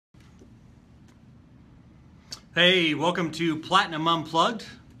Hey, welcome to Platinum Unplugged.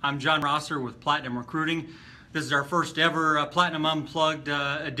 I'm John Rosser with Platinum Recruiting. This is our first ever Platinum Unplugged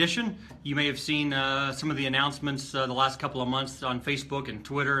edition. You may have seen some of the announcements the last couple of months on Facebook and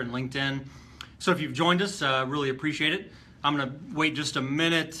Twitter and LinkedIn. So if you've joined us, really appreciate it. I'm going to wait just a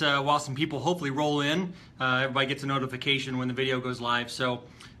minute while some people hopefully roll in. Everybody gets a notification when the video goes live. So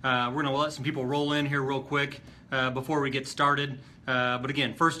we're going to let some people roll in here real quick before we get started. But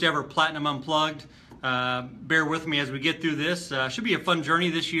again, first ever Platinum Unplugged. Bear with me as we get through this. Should be a fun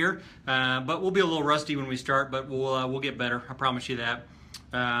journey this year, but we'll be a little rusty when we start, but we'll get better. I promise you that.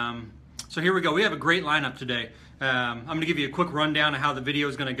 So here we go. We have a great lineup today. I'm going to give you a quick rundown of how the video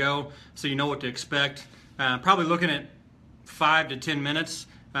is going to go so you know what to expect. Probably looking at 5 to 10 minutes.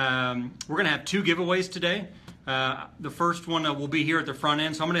 We're going to have 2 giveaways today. The first one will be here at the front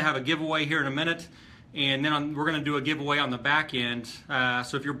end, so I'm going to have a giveaway here in a minute. And then we're going to do a giveaway on the back end.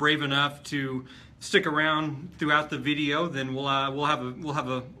 So if you're brave enough to stick around throughout the video, then we'll have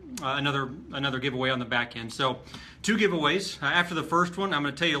another giveaway on the back end. So 2 giveaways. After the first one, I'm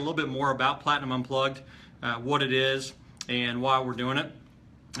going to tell you a little bit more about Platinum Unplugged, what it is, and why we're doing it.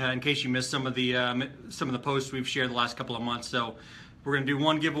 In case you missed some of the posts we've shared the last couple of months. So we're going to do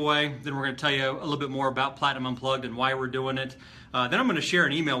 1 giveaway, then we're going to tell you a little bit more about Platinum Unplugged and why we're doing it. Then I'm going to share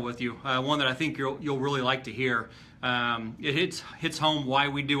an email with you, one that I think you'll really like to hear. It hits home why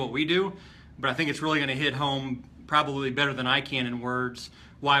we do what we do, but I think it's really going to hit home probably better than I can in words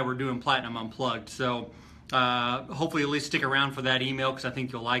why we're doing Platinum Unplugged. So hopefully at least stick around for that email because I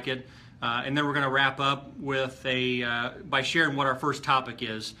think you'll like it. And then we're going to wrap up with by sharing what our first topic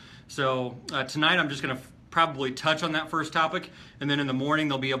is. So tonight I'm just going to probably touch on that first topic, and then in the morning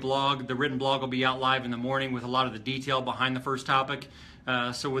there'll be a blog. The written blog will be out live in the morning with a lot of the detail behind the first topic.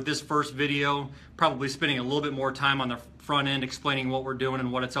 So with this first video, probably spending a little bit more time on the front end explaining what we're doing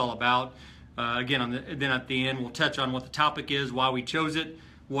and what it's all about. Again, then at the end we'll touch on what the topic is, why we chose it,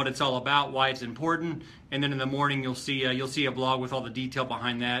 what it's all about, why it's important, and then in the morning you'll see a blog with all the detail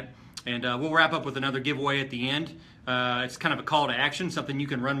behind that. And we'll wrap up with another giveaway at the end. It's kind of a call to action, something you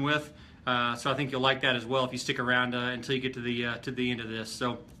can run with. So I think you'll like that as well if you stick around until you get to the end of this.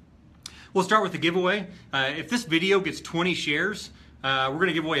 So we'll start with the giveaway. If this video gets 20 shares, we're going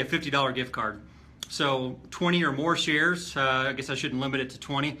to give away a $50 gift card. So 20 or more shares, I guess I shouldn't limit it to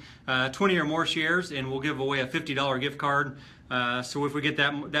 20. 20 or more shares, and we'll give away a $50 gift card. So if we get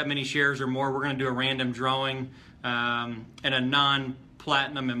that many shares or more, we're going to do a random drawing, and a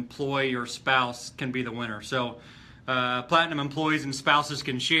non-platinum employee or spouse can be the winner. So platinum employees and spouses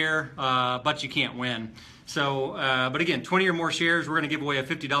can share, but you can't win. So, but again, 20 or more shares, we're going to give away a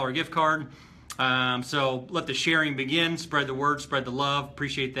 $50 gift card. So let the sharing begin. Spread the word, spread the love.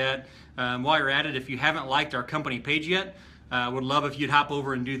 Appreciate that. While you're at it, if you haven't liked our company page yet, would love if you'd hop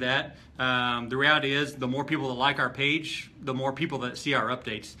over and do that. The reality is, the more people that like our page, the more people that see our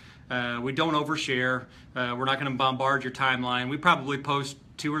updates. We don't overshare. We're not going to bombard your timeline. We probably post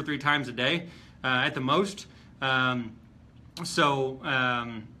 2 or 3 times a day at the most. So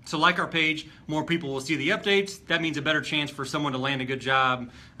like our page, more people will see the updates. That means a better chance for someone to land a good job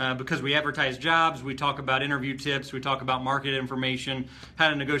because we advertise jobs, we talk about interview tips, we talk about market information, how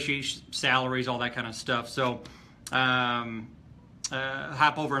to negotiate salaries, all that kind of stuff. So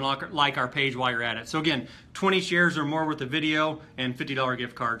hop over and like our page while you're at it. So again, 20 shares or more with the video and $50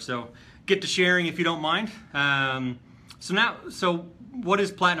 gift card. So get to sharing if you don't mind. So what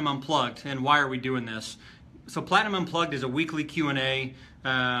is Platinum Unplugged and why are we doing this? So Platinum Unplugged is a weekly Q&A,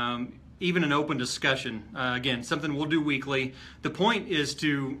 even an open discussion. Again, something we'll do weekly. The point is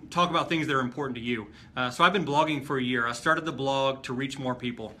to talk about things that are important to you. So I've been blogging for a year. I started the blog to reach more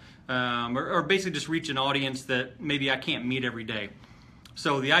people, or basically just reach an audience that maybe I can't meet every day.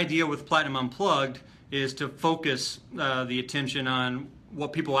 So the idea with Platinum Unplugged is to focus the attention on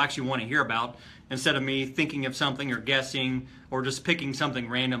what people actually want to hear about, instead of me thinking of something or guessing or just picking something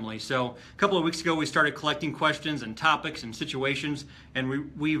randomly. So a couple of weeks ago we started collecting questions and topics and situations,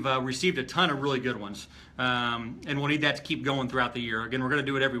 and we've received a ton of really good ones. And we'll need that to keep going throughout the year. Again, we're going to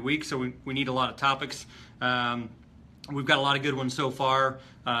do it every week, so we need a lot of topics. We've got a lot of good ones so far,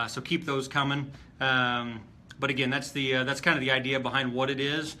 so keep those coming. But again, that's kind of the idea behind what it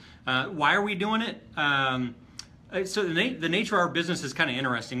is. Why are we doing it? So the nature of our business is kind of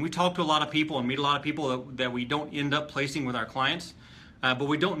interesting. We talk to a lot of people and meet a lot of people that we don't end up placing with our clients, but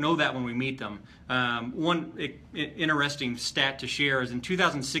we don't know that when we meet them. One interesting stat to share is in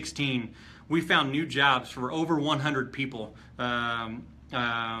 2016, we found new jobs for over 100 people with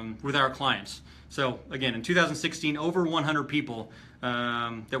our clients. So again, in 2016, over 100 people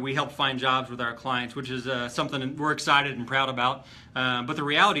that we helped find jobs with our clients, which is something we're excited and proud about. But the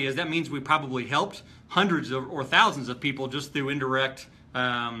reality is that means we probably helped hundreds or thousands of people just through indirect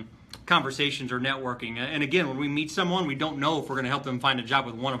conversations or networking. And again, when we meet someone, we don't know if we're going to help them find a job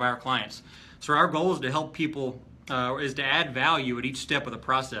with one of our clients. So our goal is to help people, is to add value at each step of the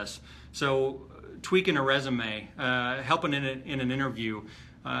process. So tweaking a resume, helping in an interview,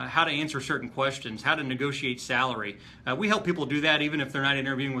 how to answer certain questions, how to negotiate salary. We help people do that even if they're not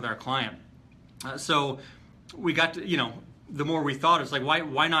interviewing with our client. So we got to, the more we thought, it's like,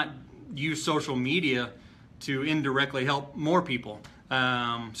 why not use social media to indirectly help more people?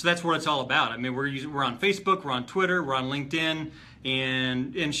 So that's what it's all about. I mean, we're on Facebook, we're on Twitter, we're on LinkedIn,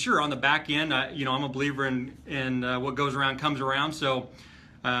 and sure, on the back end, I'm a believer in what goes around comes around. So,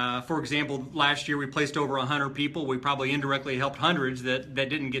 for example, last year we placed over 100 people. We probably indirectly helped hundreds that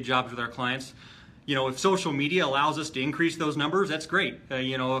didn't get jobs with our clients. If social media allows us to increase those numbers, that's great.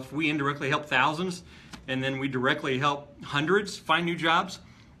 If we indirectly help thousands, and then we directly help hundreds find new jobs,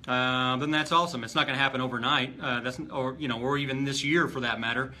 then that's awesome. It's not going to happen overnight, or even this year for that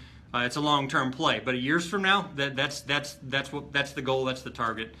matter. It's a long-term play, but years from now, that's the goal, that's the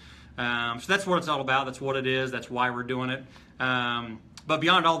target. So that's what it's all about. That's what it is. That's why we're doing it. But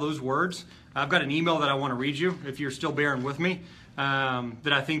beyond all those words, I've got an email that I want to read you if you're still bearing with me,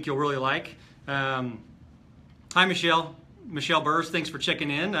 that I think you'll really like. Hi, Michelle Burrs. Thanks for checking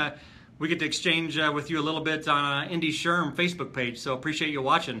in. We get to exchange with you a little bit on Indy Sherm Facebook page, so appreciate you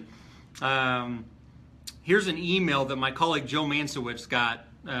watching. Here's an email that my colleague Joe Mansowitz got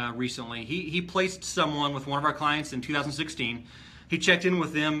recently. He placed someone with one of our clients in 2016. He checked in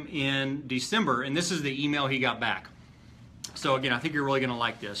with them in December, and this is the email he got back. So again, I think you're really going to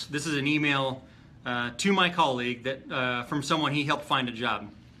like this. This is an email to my colleague that from someone he helped find a job.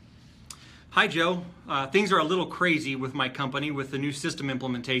 Hi, Joe. Things are a little crazy with my company with the new system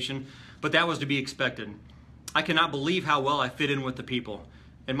implementation, but that was to be expected. I cannot believe how well I fit in with the people.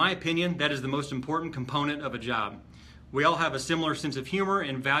 In my opinion, that is the most important component of a job. We all have a similar sense of humor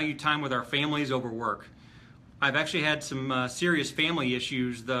and value time with our families over work. I've actually had some serious family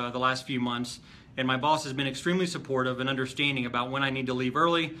issues the last few months, and my boss has been extremely supportive and understanding about when I need to leave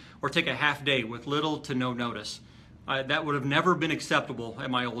early or take a half day with little to no notice. That would have never been acceptable at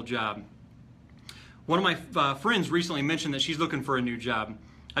my old job. One of my friends recently mentioned that she's looking for a new job.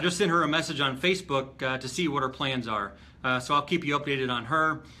 I just sent her a message on Facebook to see what her plans are. So I'll keep you updated on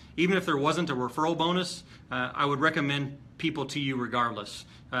her. Even if there wasn't a referral bonus, I would recommend people to you regardless.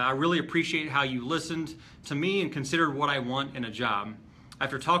 I really appreciate how you listened to me and considered what I want in a job.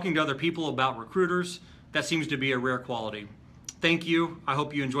 After talking to other people about recruiters, that seems to be a rare quality. Thank you. I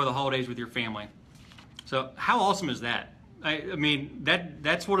hope you enjoy the holidays with your family. So how awesome is that? I mean,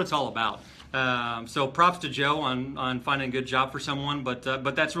 that's what it's all about. So props to Joe on finding a good job for someone, but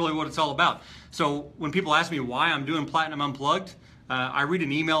that's really what it's all about. So when people ask me why I'm doing Platinum Unplugged, I read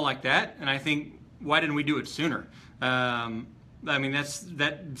an email like that and I think, why didn't we do it sooner? I mean,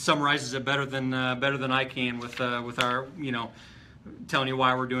 that summarizes it better than I can with our, telling you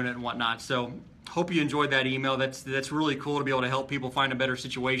why we're doing it and whatnot. So hope you enjoyed that email. That's really cool to be able to help people find a better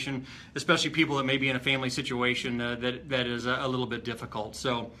situation, especially people that may be in a family situation that is a little bit difficult.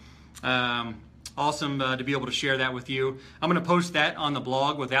 So awesome to be able to share that with you. I'm going to post that on the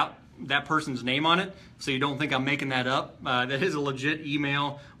blog without that person's name on it, so you don't think I'm making that up. That is a legit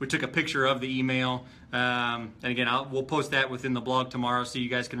email. We took a picture of the email, and again, we'll post that within the blog tomorrow, so you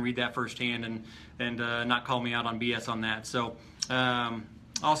guys can read that firsthand and not call me out on BS on that. So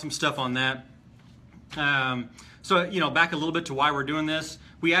awesome stuff on that. So back a little bit to why we're doing this.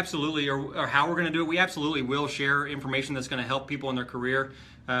 We absolutely, or how we're going to do it, we absolutely will share information that's going to help people in their career.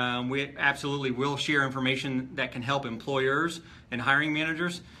 We absolutely will share information that can help employers and hiring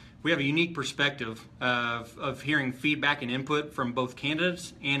managers. We have a unique perspective of hearing feedback and input from both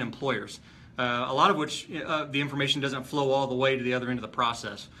candidates and employers, a lot of which the information doesn't flow all the way to the other end of the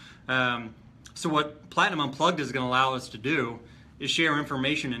process. So what Platinum Unplugged is going to allow us to do is share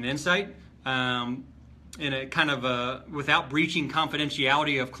information and insight in a kind of without breaching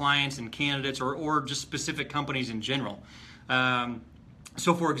confidentiality of clients and candidates or just specific companies in general.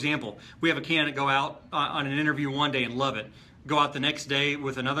 So for example, we have a candidate go out on an interview one day and love it, go out the next day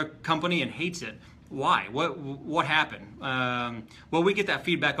with another company and hates it. Why? What happened? Well, we get that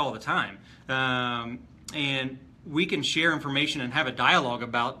feedback all the time, and we can share information and have a dialogue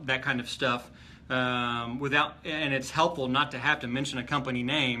about that kind of stuff and it's helpful not to have to mention a company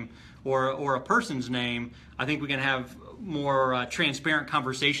name or a person's name. I think we can have more transparent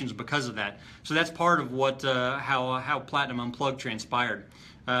conversations because of that. So that's part of what how Platinum Unplugged transpired.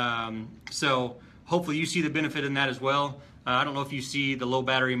 So hopefully you see the benefit in that as well. I don't know if you see the low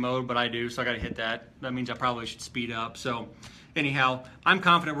battery mode, but I do, so I got to hit that. That means I probably should speed up. So anyhow, I'm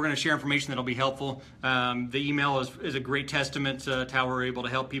confident we're going to share information that'll be helpful. The email is a great testament to how we're able to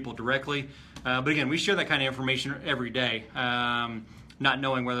help people directly. But again, we share that kind of information every day, not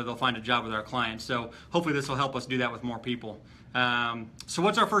knowing whether they'll find a job with our clients. So hopefully this will help us do that with more people. So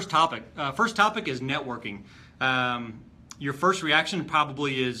what's our first topic? First topic is networking. Your first reaction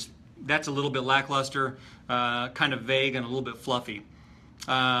probably is, that's a little bit lackluster, kind of vague and a little bit fluffy.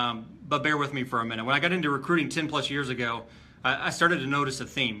 But bear with me for a minute. When I got into recruiting 10 plus years ago, I started to notice a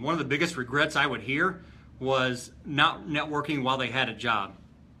theme. One of the biggest regrets I would hear was not networking while they had a job.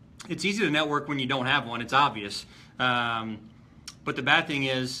 It's easy to network when you don't have one, it's obvious. But the bad thing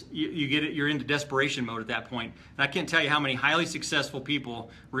is you're into desperation mode at that point. And I can't tell you how many highly successful people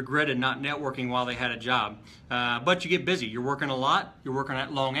regretted not networking while they had a job. But you get busy. You're working a lot. You're working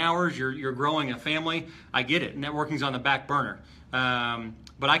at long hours. You're growing a family. I get it. Networking's on the back burner.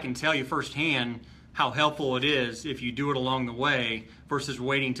 But I can tell you firsthand how helpful it is if you do it along the way versus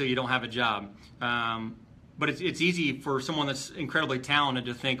waiting until you don't have a job. But it's easy for someone that's incredibly talented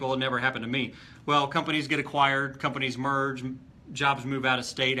to think, well, it never happened to me. Well, companies get acquired, companies merge, jobs move out of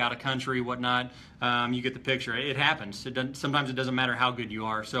state, out of country, whatnot. You get the picture. It happens. Sometimes it doesn't matter how good you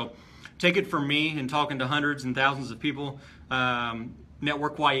are. So take it from me and talking to hundreds and thousands of people.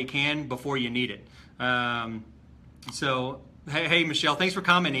 Network while you can before you need it. So hey, Michelle, thanks for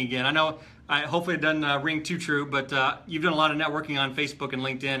commenting again. I know hopefully it doesn't ring too true, but you've done a lot of networking on Facebook and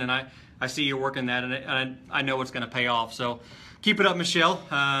LinkedIn, and I see you're working that, and I know it's going to pay off. So keep it up, Michelle.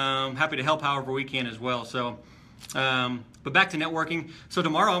 Happy to help however we can as well. So. But back to networking. So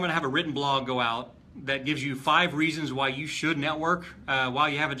tomorrow I'm going to have a written blog go out that gives you 5 reasons why you should network while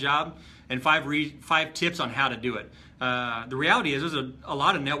you have a job, and 5 tips on how to do it. The reality is there's a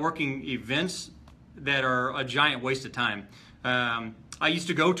lot of networking events that are a giant waste of time. I used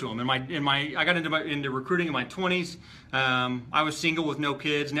to go to them. I got into recruiting in my 20s. I was single with no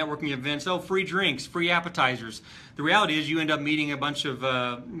kids. Networking events, free drinks, free appetizers. The reality is you end up meeting a bunch of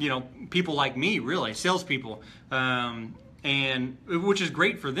people like me, really, salespeople, and which is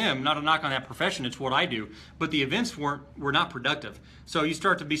great for them. Not a knock on that profession. It's what I do. But the events were not productive. So you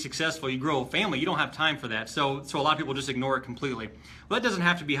start to be successful. You grow a family. You don't have time for that. So a lot of people just ignore it completely. Well, that doesn't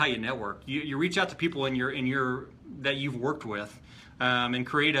have to be how you network. You reach out to people in your that you've worked with. And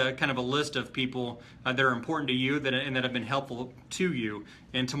create a kind of a list of people that are important to you and that have been helpful to you.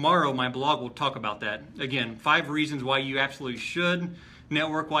 And tomorrow my blog will talk about that. Again, 5 reasons why you absolutely should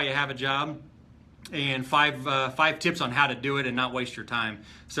network while you have a job, and 5 tips on how to do it and not waste your time.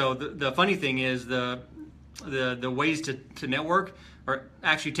 So the funny thing is the ways to network are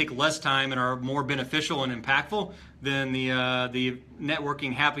actually take less time and are more beneficial and impactful than the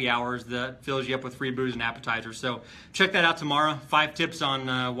networking happy hours that fills you up with free booze and appetizers. So check that out tomorrow. 5 tips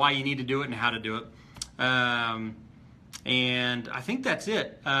on why you need to do it and how to do it. And I think that's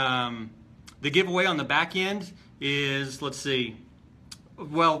it. The giveaway on the back end is, let's see.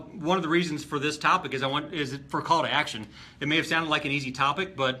 Well, one of the reasons for this topic is for call to action. It may have sounded like an easy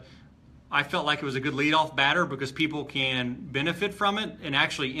topic, but I felt like it was a good leadoff batter because people can benefit from it and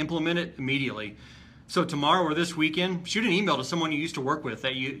actually implement it immediately. So tomorrow or this weekend, shoot an email to someone you used to work with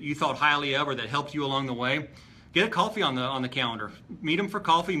that you thought highly of or that helped you along the way. Get a coffee on the calendar. Meet them for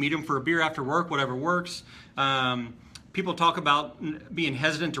coffee, meet them for a beer after work, whatever works. People talk about being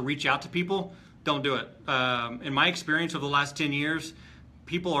hesitant to reach out to people. Don't do it. In my experience over the last 10 years,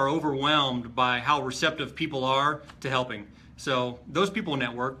 people are overwhelmed by how receptive people are to helping. So those people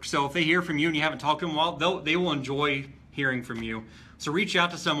network. So if they hear from you and you haven't talked to them in a while, they will enjoy hearing from you. So reach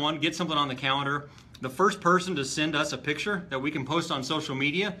out to someone, get something on the calendar. The first person to send us a picture that we can post on social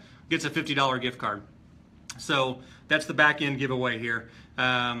media gets a $50 gift card. So that's the back end giveaway here.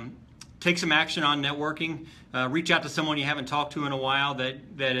 Take some action on networking. Reach out to someone you haven't talked to in a while that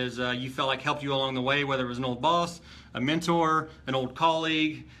is you felt like helped you along the way, whether it was an old boss, a mentor, an old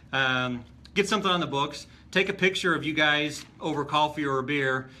colleague. Get something on the books. Take a picture of you guys over coffee or a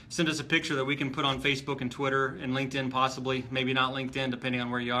beer. Send us a picture that we can put on Facebook and Twitter and LinkedIn possibly. Maybe not LinkedIn, depending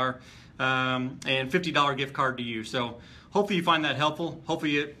on where you are. And $50 gift card to you. So hopefully you find that helpful.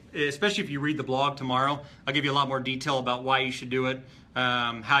 Hopefully, especially if you read the blog tomorrow, I'll give you a lot more detail about why you should do it,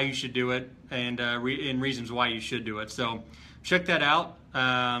 how you should do it, and reasons why you should do it. So check that out.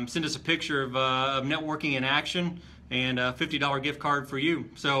 Send us a picture of networking in action and a $50 gift card for you.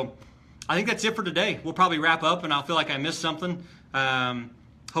 So I think that's it for today. We'll probably wrap up, and I'll feel like I missed something.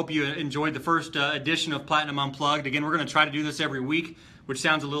 Hope you enjoyed the first edition of Platinum Unplugged. Again, we're going to try to do this every week, which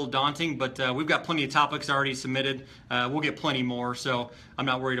sounds a little daunting, but we've got plenty of topics already submitted. We'll get plenty more, so I'm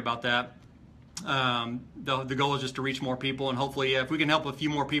not worried about that. The goal is just to reach more people, and hopefully if we can help a few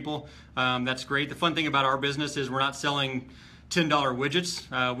more people, that's great. The fun thing about our business is we're not selling $10 widgets.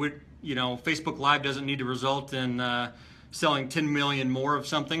 Facebook Live doesn't need to result in selling 10 million more of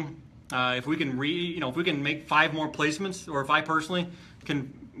something. If we can if we can make 5 more placements, or if I personally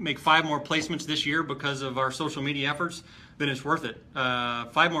can make 5 more placements this year because of our social media efforts, then it's worth it.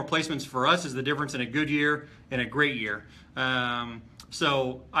 5 more placements for us is the difference in a good year and a great year.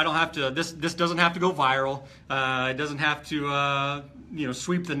 So I don't have to. This doesn't have to go viral. It doesn't have to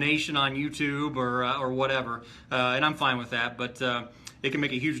sweep the nation on YouTube or whatever. And I'm fine with that. But it can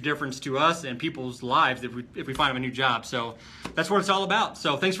make a huge difference to us and people's lives if we find them a new job. So that's what it's all about.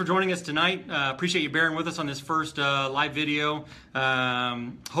 So thanks for joining us tonight. Appreciate you bearing with us on this first live video.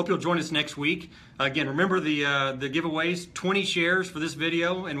 Hope you'll join us next week. Again, remember the giveaways: 20 shares for this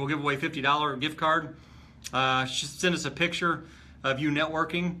video, and we'll give away a $50 gift card. Send us a picture of you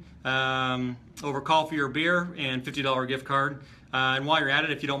networking over coffee or beer, and $50 gift card. And while you're at it,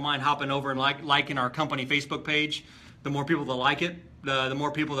 if you don't mind hopping over and liking our company Facebook page, the more people that like it, the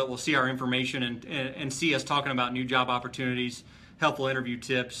more people that will see our information and see us talking about new job opportunities, helpful interview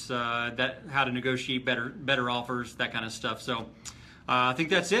tips, how to negotiate better offers, that kind of stuff. So I think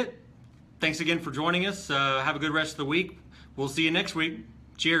that's it. Thanks again for joining us. Have a good rest of the week. We'll see you next week.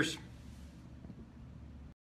 Cheers.